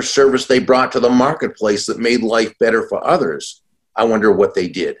product or service they brought to the marketplace that made life better for others. I wonder what they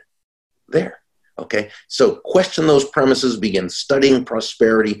did there. Okay, so question those premises, begin studying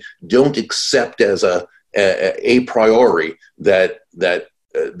prosperity. Don't accept as a priori that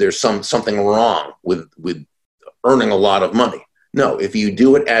there's something wrong with earning a lot of money. No, if you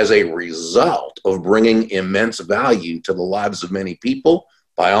do it as a result of bringing immense value to the lives of many people,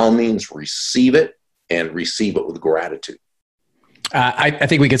 by all means, receive it, and receive it with gratitude. I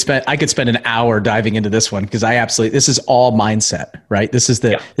think I could spend an hour diving into this one, because this is all mindset, right? This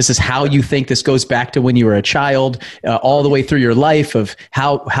is how you think. This goes back to when you were a child, all the way through your life, of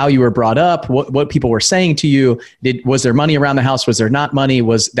how you were brought up, what people were saying to you. Was there money around the house? Was there not money?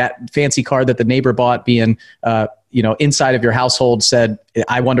 Was that fancy car that the neighbor bought being, inside of your household said,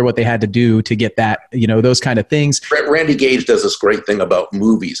 I wonder what they had to do to get that, those kind of things. Randy Gage does this great thing about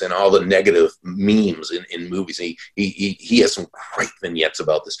movies and all the negative memes in movies. He has some great vignettes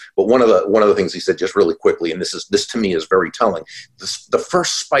about this. But one of the things he said, just really quickly, and this to me is very telling. The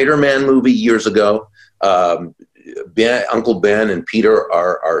first Spider-Man movie years ago, Uncle Ben and Peter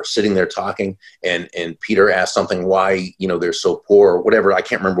are sitting there talking, and Peter asked something, why they're so poor, or whatever. I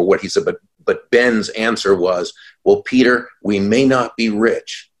can't remember what he said, but Ben's answer was, well, Peter, we may not be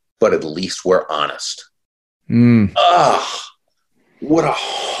rich, but at least we're honest. What a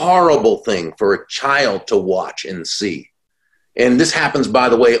horrible thing for a child to watch and see. And this happens, by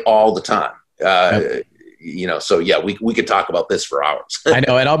the way, all the time. So yeah, we could talk about this for hours. I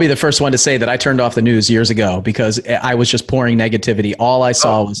know. And I'll be the first one to say that I turned off the news years ago because I was just pouring negativity. All I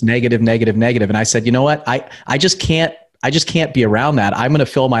saw was negative, negative, negative. And I said, you know what? I just can't be around that. I'm going to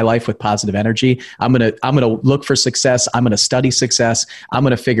fill my life with positive energy. I'm going to look for success. I'm going to study success. I'm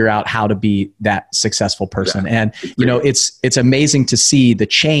going to figure out how to be that successful person. Yeah. And, it's amazing to see the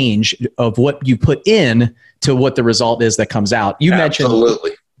change of what you put in to what the result is that comes out.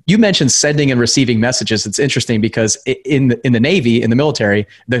 You mentioned sending and receiving messages. It's interesting because in the Navy, in the military,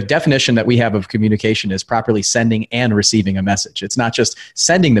 the definition that we have of communication is properly sending and receiving a message. It's not just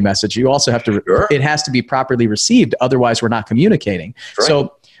sending the message. You also have to, it has to be properly received. Otherwise, we're not communicating. Right.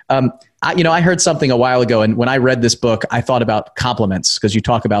 So, I heard something a while ago, and when I read this book, I thought about compliments because you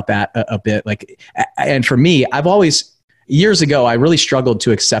talk about that a bit. And for me, years ago, I really struggled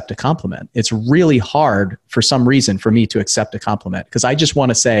to accept a compliment. It's really hard for some reason for me to accept a compliment because I just want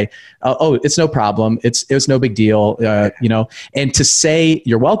to say, oh, it's no problem. It was no big deal, and to say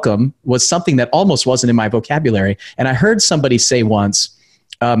you're welcome was something that almost wasn't in my vocabulary. And I heard somebody say once,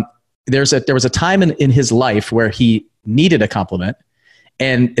 there was a time in his life where he needed a compliment.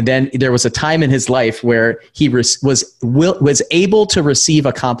 And then there was a time in his life where he was able to receive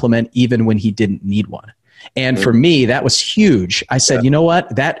a compliment even when he didn't need one. And for me, that was huge. I said, you know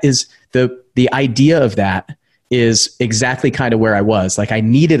what? That is the idea of that is exactly kind of where I was. Like I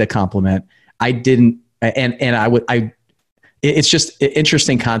needed a compliment. I didn't, it's just an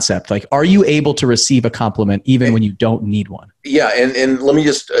interesting concept. Like, are you able to receive a compliment even when you don't need one? Yeah. And let me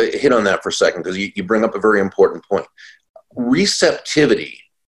just hit on that for a second, because you bring up a very important point. Receptivity,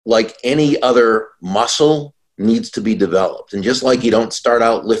 like any other muscle, needs to be developed. And just like you don't start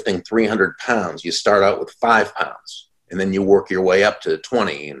out lifting 300 pounds, you start out with 5 pounds and then you work your way up to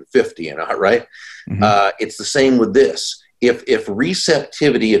 20 and 50 and right. Mm-hmm. It's the same with this. If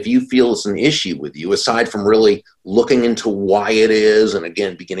receptivity, if you feel it's an issue with you, aside from really looking into why it is, and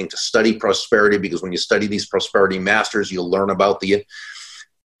again, beginning to study prosperity, because when you study these prosperity masters, you'll learn about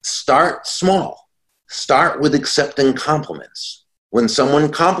start small. Start with accepting compliments. When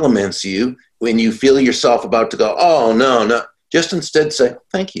someone compliments you, when you feel yourself about to go, oh, no, just instead say,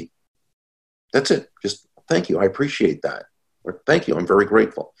 thank you. That's it. Just thank you. I appreciate that. Or thank you. I'm very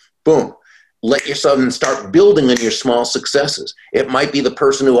grateful. Boom. Let yourself and start building on your small successes. It might be the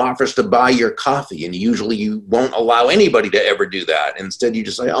person who offers to buy your coffee, and usually you won't allow anybody to ever do that. Instead, you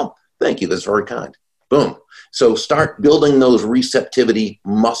just say, oh, thank you. That's very kind. Boom. So start building those receptivity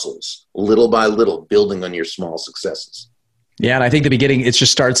muscles little by little, building on your small successes. Yeah. And I think the beginning, it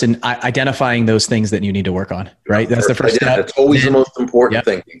just starts in identifying those things that you need to work on, right? That's the first step. That's always the most important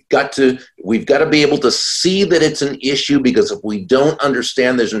thing. We've got to be able to see that it's an issue, because if we don't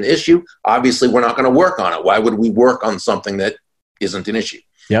understand there's an issue, obviously we're not going to work on it. Why would we work on something that isn't an issue?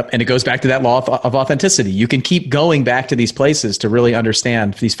 Yep. And it goes back to that law of authenticity. You can keep going back to these places to really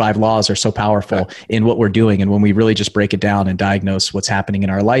understand these 5 laws are so powerful in what we're doing. And when we really just break it down and diagnose what's happening in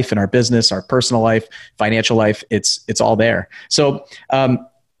our life, in our business, our personal life, financial life, it's all there. So, I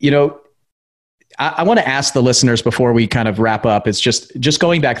want to ask the listeners before we kind of wrap up, it's just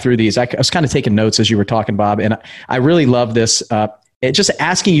going back through these. I was kind of taking notes as you were talking, Bob, and I really love this. Just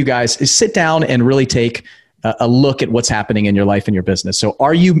asking you guys is sit down and really take a look at what's happening in your life and your business. So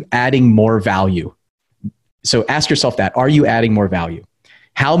are you adding more value? So ask yourself that. Are you adding more value?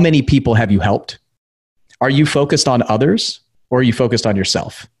 How many people have you helped? Are you focused on others, or are you focused on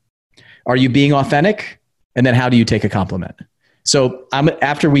yourself? Are you being authentic? And then how do you take a compliment? So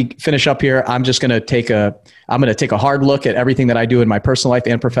after we finish up here, I'm going to take a hard look at everything that I do in my personal life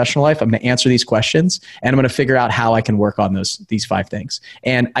and professional life. I'm going to answer these questions, and I'm going to figure out how I can work on these 5 things.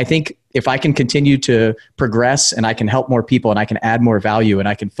 And I think if I can continue to progress, and I can help more people, and I can add more value, and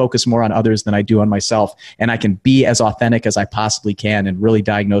I can focus more on others than I do on myself, and I can be as authentic as I possibly can and really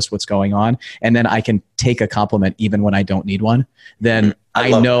diagnose what's going on, and then I can take a compliment even when I don't need one, then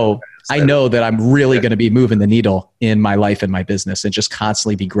I know that I'm really going to be moving the needle in my life and my business, and just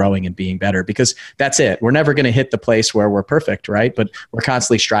constantly be growing and being better, because that's it. We're never going to hit the place where we're perfect, right? But we're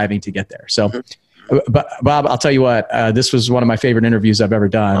constantly striving to get there. So, but Bob, I'll tell you what, this was one of my favorite interviews I've ever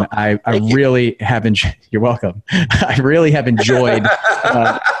done. I really have enjoyed, you're welcome. I really have enjoyed,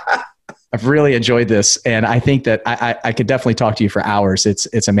 I've really enjoyed this. And I think that I could definitely talk to you for hours.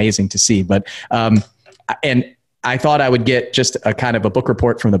 It's amazing to see, but, and I thought I would get just a kind of a book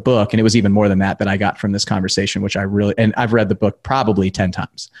report from the book. And it was even more than that I got from this conversation, which and I've read the book probably 10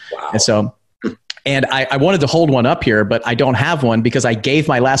 times. Wow. And so, and I wanted to hold one up here, but I don't have one because I gave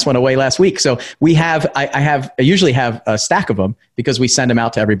my last one away last week. So I usually have a stack of them because we send them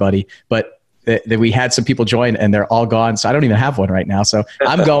out to everybody, but that we had some people join and they're all gone. So I don't even have one right now. So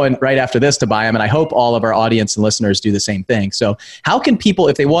I'm going right after this to buy them. And I hope all of our audience and listeners do the same thing. So how can people,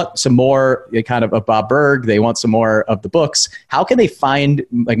 if they want some more kind of Bob Burg, they want some more of the books, how can they find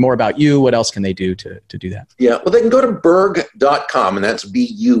like more about you? What else can they do to do that? Yeah, well, they can go to burg.com, and that's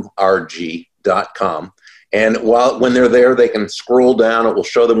BURG.com. And when they're there, they can scroll down. It will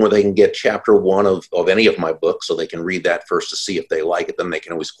show them where they can get chapter 1 of any of my books, so they can read that first to see if they like it. Then they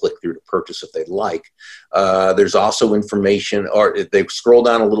can always click through to purchase if they'd like. There's also information, or if they scroll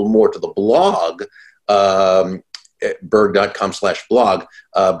down a little more to the blog, at burg.com/blog.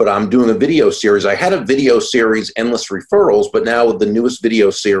 But I'm doing a video series. I had a video series, Endless Referrals, but now the newest video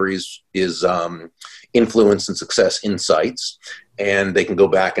series is Influence and Success Insights. And they can go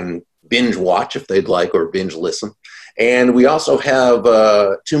back and binge watch if they'd like, or binge listen. And we also have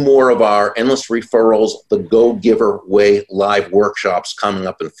 2 more of our Endless Referrals, the Go Giver Way live workshops coming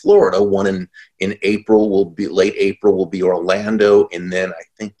up in Florida. One in April late April will be Orlando, and then I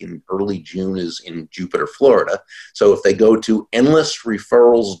think in early June is in Jupiter, Florida. So if they go to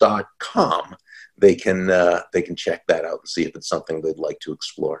endlessreferrals.com, they can check that out and see if it's something they'd like to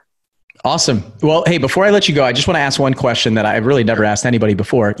explore. Awesome. Well, hey, before I let you go, I just want to ask one question that I've really never asked anybody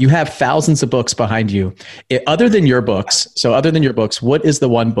before. You have thousands of books behind you. Other than your books, what is the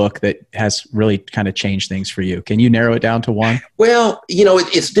one book that has really kind of changed things for you? Can you narrow it down to one? Well,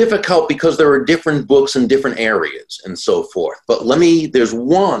 it's difficult because there are different books in different areas and so forth. But there's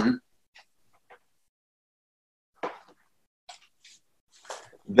one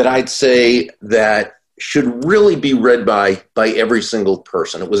that I'd say that should really be read by every single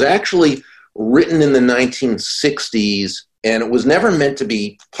person. It was actually written in the 1960s, and it was never meant to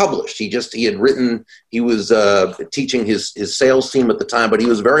be published. He was teaching his sales team at the time, but he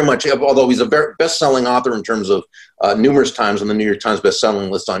was very much, although he's a very best-selling author in terms of numerous times on the New York Times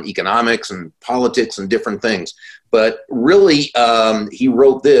best-selling list on economics and politics and different things. But really, he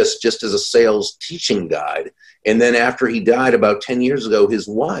wrote this just as a sales teaching guide. And then after he died about 10 years ago, his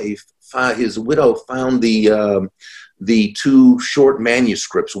widow found the 2 short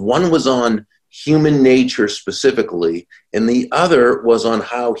manuscripts. One was on human nature specifically, and the other was on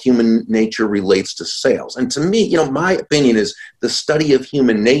how human nature relates to sales. And to me, my opinion is the study of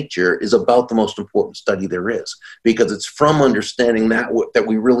human nature is about the most important study there is, because it's from understanding that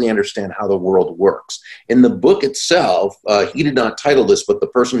we really understand how the world works. In the book itself, he did not title this, but the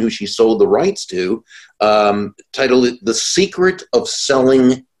person who she sold the rights to titled it The Secret of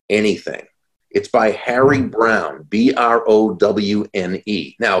Selling Anything. It's by Harry Browne, Browne.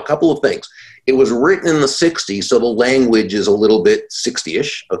 Now, a couple of things. It was written in the 60s, so the language is a little bit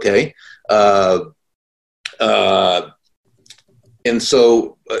 60-ish, okay? And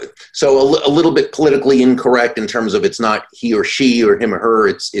so a little bit politically incorrect in terms of it's not he or she or him or her.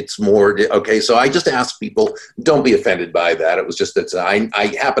 It's more, okay. So I just ask people, don't be offended by that. It was just that I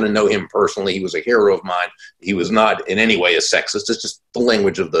happen to know him personally. He was a hero of mine. He was not in any way a sexist. It's just the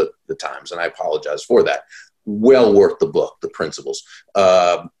language of the times, and I apologize for that. Well worth the book, the principles.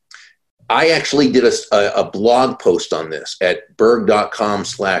 I actually did a blog post on this at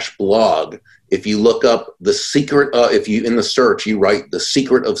burg.com/blog. If you look up the secret, if you in the search, you write "The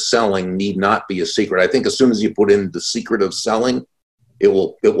Secret of Selling Need Not Be a Secret." I think as soon as you put in "The Secret of Selling," it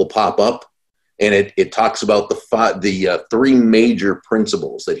will pop up, and it talks about the 3 major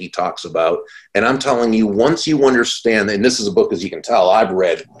principles that he talks about. And I'm telling you, once you understand, and this is a book, as you can tell, I've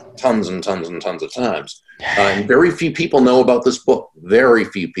read tons and tons and tons of times. And very few people know about this book. Very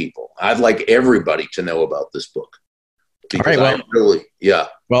few people. I'd like everybody to know about this book. All right, well,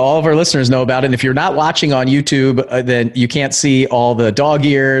 well, all of our listeners know about it. And if you're not watching on YouTube, then you can't see all the dog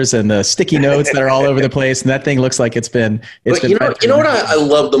ears and the sticky notes that are all over the place. And that thing looks like it's been. You know what I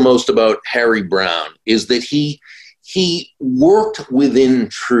love the most about Harry Browne is that he worked within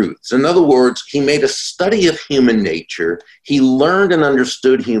truths. In other words, he made a study of human nature. He learned and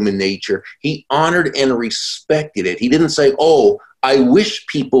understood human nature. He honored and respected it. He didn't say, "Oh, I wish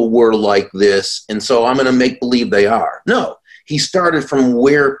people were like this, and so I'm going to make believe they are." No, he started from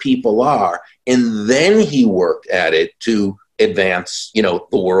where people are, and then he worked at it to advance, the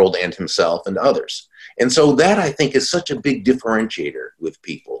world and himself and others. And so that, I think, is such a big differentiator with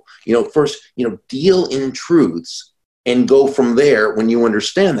people. First, deal in truths and go from there when you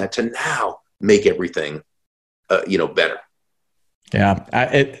understand that to now make everything, better. Yeah,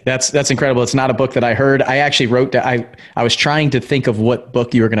 that's incredible. It's not a book that I heard. I actually wrote that. I was trying to think of what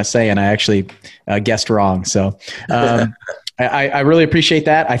book you were going to say, and I actually guessed wrong. So I really appreciate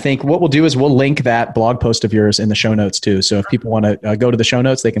that. I think what we'll do is we'll link that blog post of yours in the show notes too. So if people want to go to the show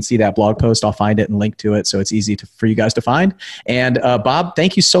notes, they can see that blog post. I'll find it and link to it. So it's easy for you guys to find. And Bob,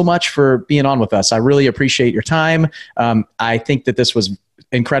 thank you so much for being on with us. I really appreciate your time. I think that this was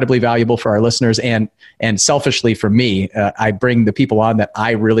incredibly valuable for our listeners and selfishly for me. I bring the people on that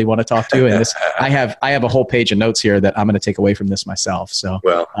I really want to talk to. And I have a whole page of notes here that I'm going to take away from this myself. So,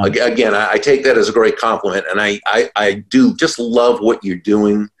 well, again, I take that as a great compliment, and I do just love what you're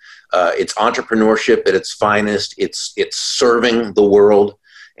doing. It's entrepreneurship at its finest. It's serving the world.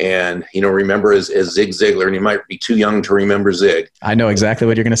 And, remember as Zig Ziglar, and you might be too young to remember Zig. I know exactly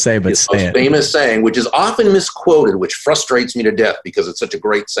what you're going to say, but say it. Famous saying, which is often misquoted, which frustrates me to death because it's such a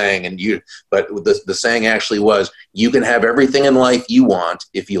great saying. But the saying actually was, you can have everything in life you want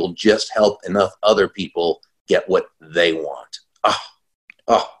if you'll just help enough other people get what they want. Oh.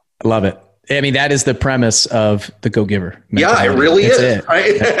 I love it. I mean, that is the premise of the Go Giver mentality. Yeah, it really is. It.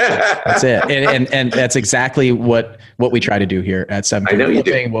 Right? That's it. And that's exactly what we try to do here at 7 Figure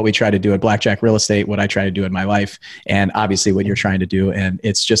Flipping, what we try to do at Blackjack Real Estate, what I try to do in my life, and obviously what you're trying to do. And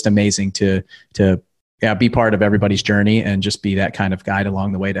it's just amazing to be part of everybody's journey and just be that kind of guide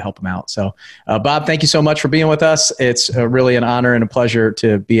along the way to help them out. So, Bob, thank you so much for being with us. It's really an honor and a pleasure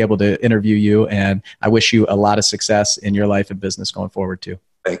to be able to interview you. And I wish you a lot of success in your life and business going forward too.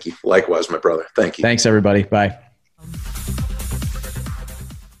 Thank you. Likewise, my brother. Thank you. Thanks, everybody. Bye.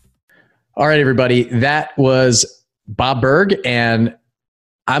 All right, everybody. That was Bob Burg. And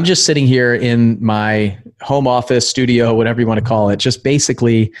I'm just sitting here in my home office, studio, whatever you want to call it, just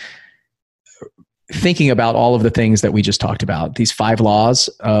basically thinking about all of the things that we just talked about, these 5 laws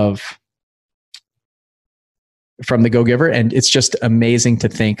from the Go Giver. And it's just amazing to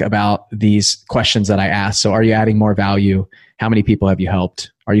think about these questions that I asked. So are you adding more value? How many people have you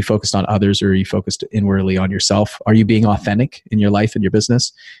helped? Are you focused on others, or are you focused inwardly on yourself? Are you being authentic in your life and your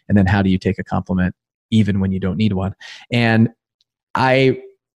business? And then how do you take a compliment even when you don't need one? And I'm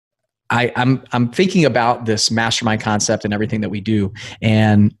thinking about this mastermind concept and everything that we do.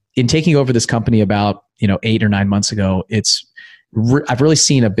 And in taking over this company about 8 or 9 months ago, I've really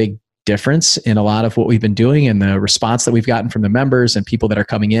seen a big difference in a lot of what we've been doing and the response that we've gotten from the members and people that are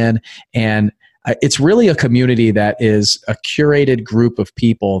coming in. And it's really a community that is a curated group of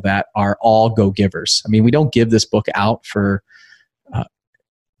people that are all Go Givers. I mean, we don't give this book out for,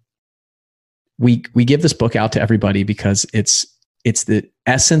 we give this book out to everybody because it's the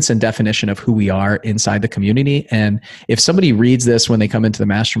essence and definition of who we are inside the community. And if somebody reads this when they come into the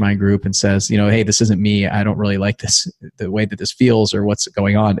mastermind group and says, hey, this isn't me, I don't really like this, the way that this feels or what's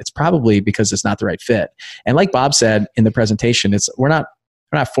going on, it's probably because it's not the right fit. And like Bob said in the presentation, we're not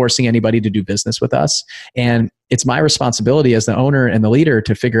forcing anybody to do business with us. And it's my responsibility as the owner and the leader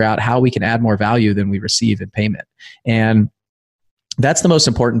to figure out how we can add more value than we receive in payment. And that's the most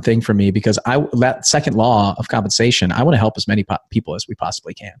important thing for me, because that second law of compensation, I want to help as many people as we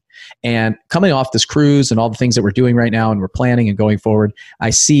possibly can. And coming off this cruise and all the things that we're doing right now and we're planning and going forward, I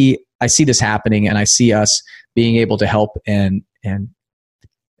see this happening, and I see us being able to help and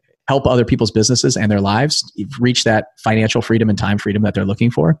help other people's businesses and their lives reach that financial freedom and time freedom that they're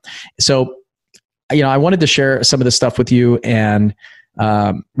looking for. So, I wanted to share some of this stuff with you, and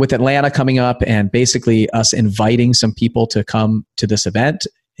with Atlanta coming up and basically us inviting some people to come to this event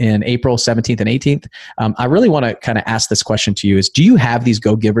in April 17th and 18th, I really want to kind of ask this question to you is, do you have these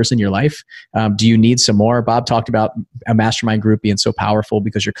Go Givers in your life? Do you need some more? Bob talked about a mastermind group being so powerful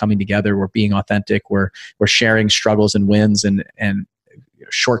because you're coming together, we're being authentic, we're sharing struggles and wins and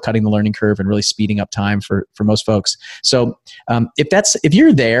shortcutting the learning curve and really speeding up time for most folks. So if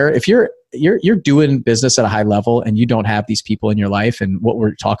you're there, if you're doing business at a high level and you don't have these people in your life and what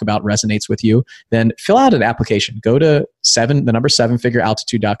we're talking about resonates with you, then fill out an application. Go to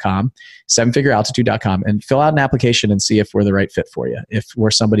 7figurealtitude.com, 7figurealtitude.com, and fill out an application and see if we're the right fit for you, if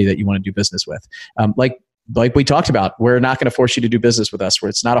we're somebody that you want to do business with. Like we talked about, we're not going to force you to do business with us. Where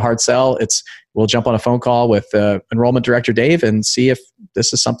it's not a hard sell. We'll jump on a phone call with enrollment director Dave and see if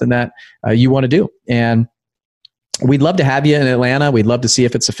this is something that you want to do. And we'd love to have you in Atlanta. We'd love to see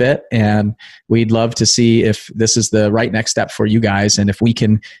if it's a fit, and we'd love to see if this is the right next step for you guys. And if we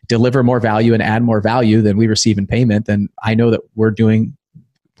can deliver more value and add more value than we receive in payment, then I know that we're doing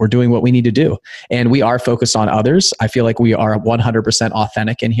what we need to do. And we are focused on others. I feel like we are 100%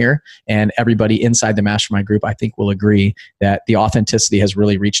 authentic in here, and everybody inside the mastermind group, I think, will agree that the authenticity has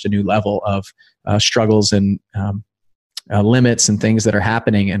really reached a new level of struggles and limits and things that are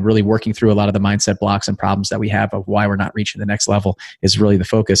happening, and really working through a lot of the mindset blocks and problems that we have of why we're not reaching the next level is really the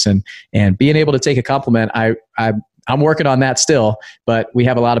focus. And being able to take a compliment, I'm working on that still, but we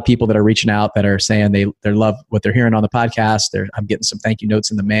have a lot of people that are reaching out that are saying they love what they're hearing on the podcast. I'm getting some thank you notes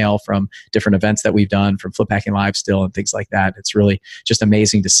in the mail from different events that we've done, from Flip Hacking Live still and things like that. It's really just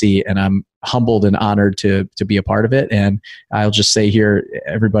amazing to see. And I'm humbled and honored to be a part of it. And I'll just say here,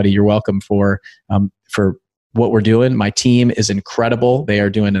 everybody, you're welcome for what we're doing. My team is incredible. They are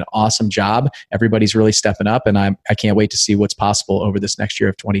doing an awesome job. Everybody's really stepping up, and I can't wait to see what's possible over this next year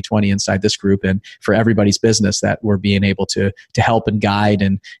of 2020 inside this group and for everybody's business that we're being able to help and guide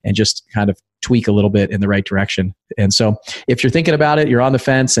and just kind of tweak a little bit in the right direction. And so if you're thinking about it, you're on the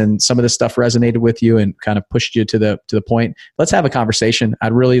fence and some of this stuff resonated with you and kind of pushed you to the point, let's have a conversation.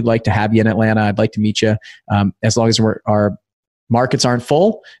 I'd really like to have you in Atlanta. I'd like to meet you. As long as our markets aren't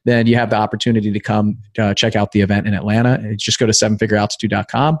full, then you have the opportunity to come check out the event in Atlanta. Just go to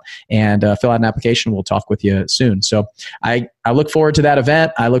sevenfigurealtitude.com and fill out an application. We'll talk with you soon. So I look forward to that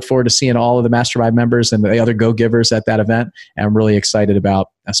event. I look forward to seeing all of the Mastermind members and the other go-givers at that event. And I'm really excited about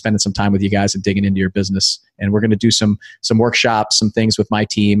spending some time with you guys and digging into your business. And we're going to do some workshops, some things with my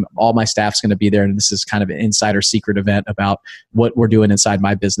team. All my staff's going to be there. And this is kind of an insider secret event about what we're doing inside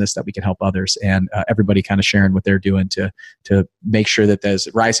my business that we can help others. And everybody kind of sharing what they're doing to make sure that there's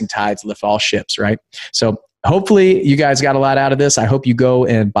rising tides lift all ships, right? So hopefully you guys got a lot out of this. I hope you go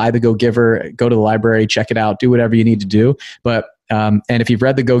and buy the Go Giver, go to the library, check it out, do whatever you need to do. But and if you've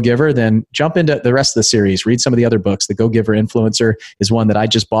read The Go Giver, then jump into the rest of the series. Read some of the other books. The Go Giver Influencer is one that I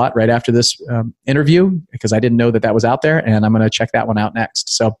just bought right after this interview because I didn't know that was out there, and I'm going to check that one out next.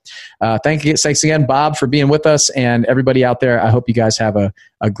 So thanks again, Bob, for being with us, and everybody out there. I hope you guys have a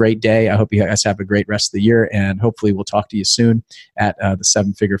great day. I hope you guys have a great rest of the year, and hopefully we'll talk to you soon at the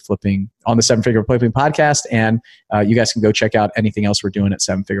Seven Figure Flipping podcast, and you guys can go check out anything else we're doing at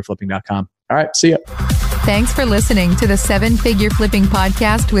sevenfigureflipping.com. All right, see ya. Thanks for listening to the Seven Figure Flipping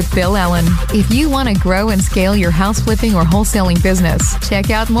Podcast with Bill Ellen. If you want to grow and scale your house flipping or wholesaling business, check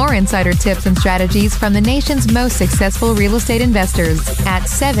out more insider tips and strategies from the nation's most successful real estate investors at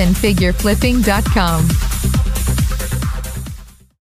sevenfigureflipping.com.